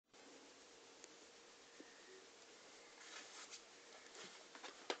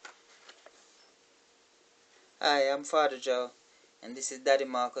Hi, I'm Father Joe, and this is Daddy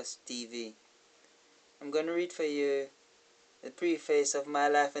Marcus TV. I'm going to read for you the preface of My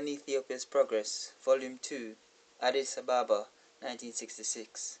Life in Ethiopia's Progress, Volume 2, Addis Ababa,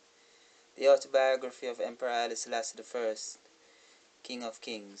 1966. The autobiography of Emperor Haile Selassie I, King of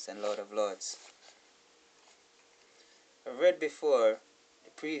Kings and Lord of Lords. I've read before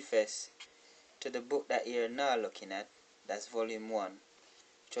the preface to the book that you're now looking at, that's Volume 1,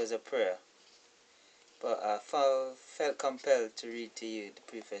 which was a prayer. But I felt compelled to read to you the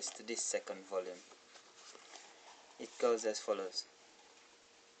preface to this second volume. It goes as follows.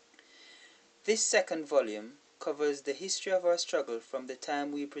 This second volume covers the history of our struggle from the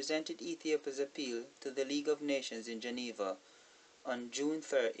time we presented Ethiopia's appeal to the League of Nations in Geneva on June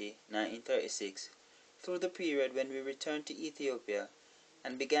 30, 1936, through the period when we returned to Ethiopia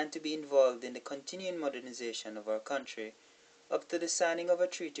and began to be involved in the continuing modernization of our country, up to the signing of a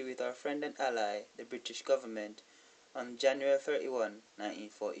treaty with our friend and ally, the British government, on January 31,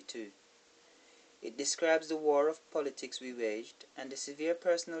 1942. It describes the war of politics we waged and the severe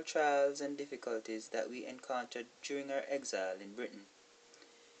personal trials and difficulties that we encountered during our exile in Britain.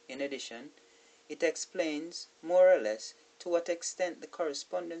 In addition, it explains, more or less, to what extent the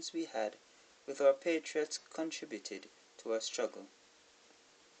correspondence we had with our patriots contributed to our struggle.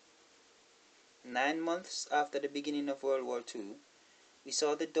 9 months after the beginning of World War II, we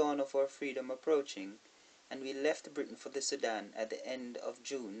saw the dawn of our freedom approaching, and we left Britain for the Sudan at the end of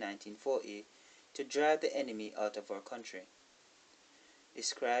June 1940 to drive the enemy out of our country.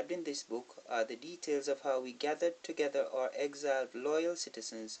 Described in this book are the details of how we gathered together our exiled loyal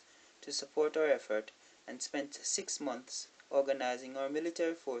citizens to support our effort and spent 6 months organizing our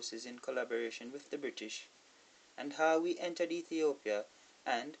military forces in collaboration with the British, and how we entered Ethiopia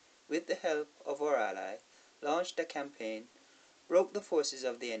and, with the help of our ally, launched a campaign, broke the forces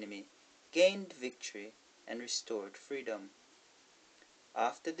of the enemy, gained victory, and restored freedom.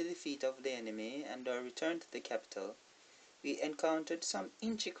 After the defeat of the enemy and our return to the capital, we encountered some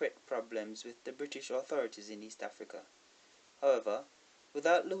intricate problems with the British authorities in East Africa. However,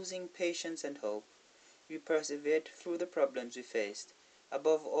 without losing patience and hope, we persevered through the problems we faced,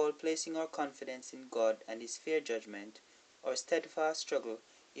 above all placing our confidence in God and His fair judgment. Our steadfast struggle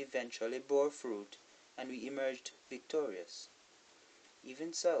eventually bore fruit, and we emerged victorious.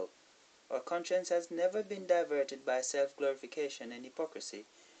 Even so, our conscience has never been diverted by self-glorification and hypocrisy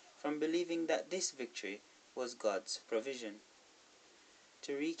from believing that this victory was God's provision.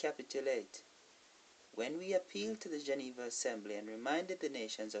 To recapitulate, when we appealed to the Geneva Assembly and reminded the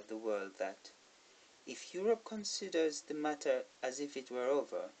nations of the world that, if Europe considers the matter as if it were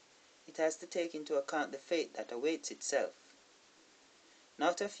over, it has to take into account the fate that awaits itself.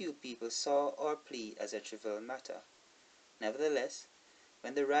 Not a few people saw our plea as a trivial matter. Nevertheless,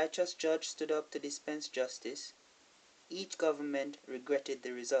 when the righteous judge stood up to dispense justice, each government regretted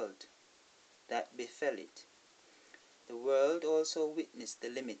the result that befell it. The world also witnessed the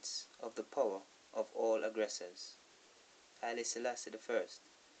limits of the power of all aggressors. Haile Selassie I,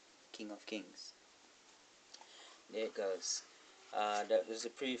 King of Kings. There it goes. That was the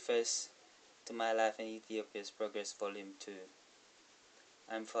preface to My Life in Ethiopia's Progress Volume 2.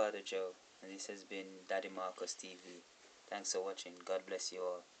 I'm Father Joe, and this has been Daddy Marcus TV. Thanks for watching. God bless you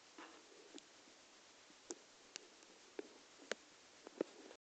all.